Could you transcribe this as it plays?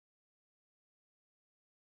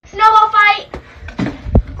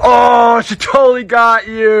Oh, she totally got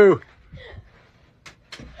you.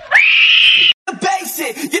 Face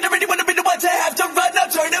it. You don't really want to be the one to have to run up,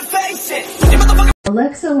 trying to face it.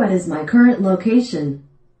 Alexa, what is my current location?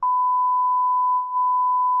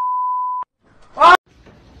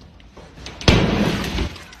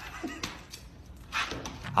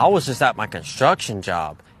 I was just at my construction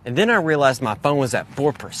job, and then I realized my phone was at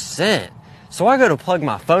 4%. So I go to plug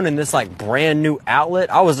my phone in this like brand new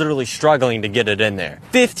outlet. I was literally struggling to get it in there.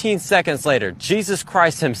 15 seconds later, Jesus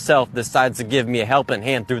Christ himself decides to give me a helping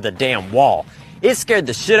hand through the damn wall. It scared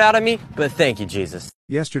the shit out of me, but thank you, Jesus.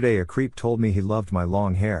 Yesterday a creep told me he loved my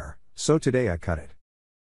long hair, so today I cut it.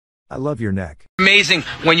 I love your neck. Amazing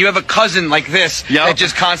when you have a cousin like this that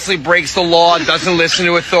just constantly breaks the law, doesn't listen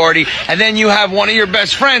to authority, and then you have one of your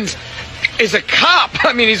best friends is a cop.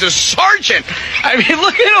 I mean, he's a sergeant. I mean,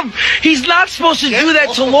 look at him. He's not supposed to do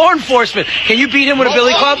that to law enforcement. Can you beat him with a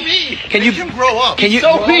billy club? Can you grow up? Can you?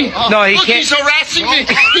 No, he can't. He's harassing me.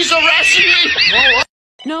 He's harassing me.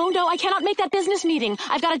 No, I cannot make that business meeting.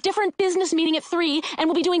 I've got a different business meeting at 3, and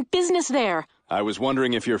we'll be doing business there. I was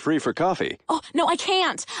wondering if you're free for coffee. Oh, no, I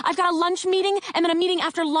can't. I've got a lunch meeting, and then a meeting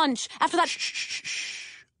after lunch. After that...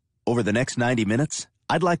 Shh. Over the next 90 minutes,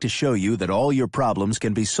 I'd like to show you that all your problems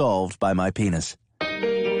can be solved by my penis.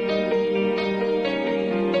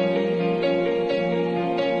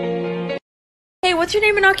 Hey, what's your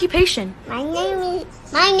name and occupation? My name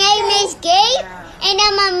is Gabe, and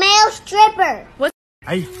I'm a male stripper. What?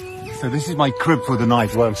 Hey, so this is my crib for the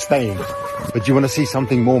night where I'm staying. But you want to see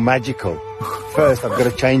something more magical? First, I've got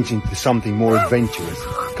to change into something more adventurous.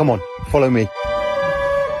 Come on, follow me.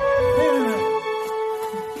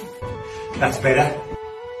 That's better.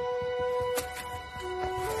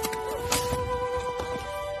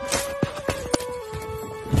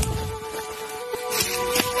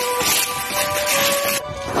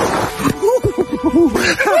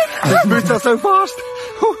 This moves us so fast.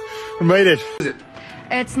 We made it.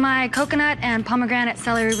 It's my coconut and pomegranate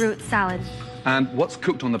celery root salad. And what's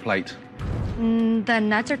cooked on the plate? The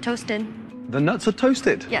nuts are toasted. The nuts are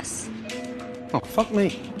toasted? Yes. Oh, fuck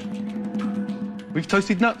me. We've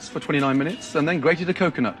toasted nuts for 29 minutes and then grated a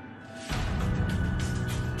coconut.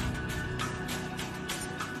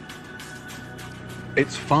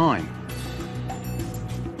 It's fine.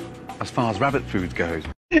 As far as rabbit food goes.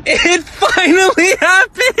 It finally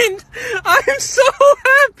happened! I'm so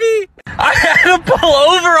happy! I had to pull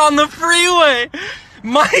over on the freeway!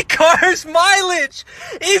 My car's mileage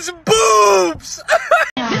is boobs!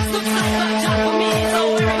 This looks like a job for me,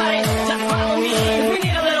 so everybody just follow me. We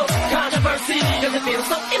need a little controversy, 'cause it feels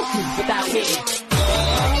so empty without me.